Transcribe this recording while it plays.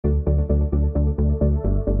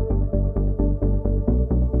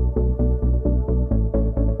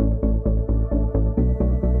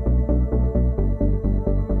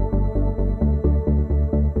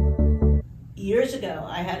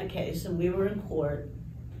case, and we were in court,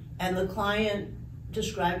 and the client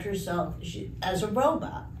described herself as a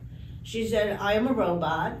robot. She said, I am a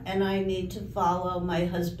robot, and I need to follow my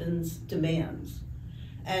husband's demands.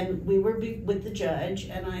 And we were with the judge,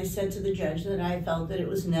 and I said to the judge that I felt that it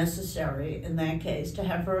was necessary in that case to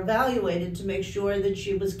have her evaluated to make sure that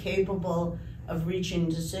she was capable of reaching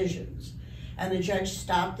decisions. And the judge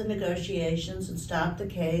stopped the negotiations and stopped the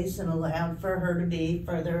case and allowed for her to be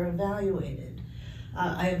further evaluated.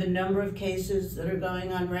 I have a number of cases that are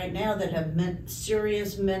going on right now that have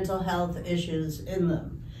serious mental health issues in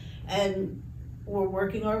them. And we're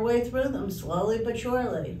working our way through them slowly but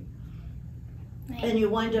surely. Right. And you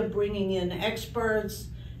wind up bringing in experts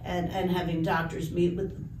and having doctors meet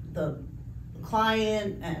with the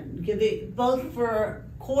client and giving both for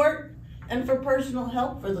court and for personal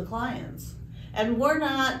help for the clients. And we're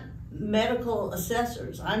not medical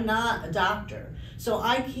assessors. I'm not a doctor. So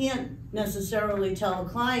I can't necessarily tell a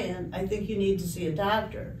client, I think you need to see a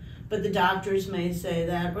doctor. But the doctors may say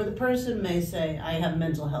that, or the person may say, I have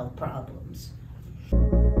mental health problems.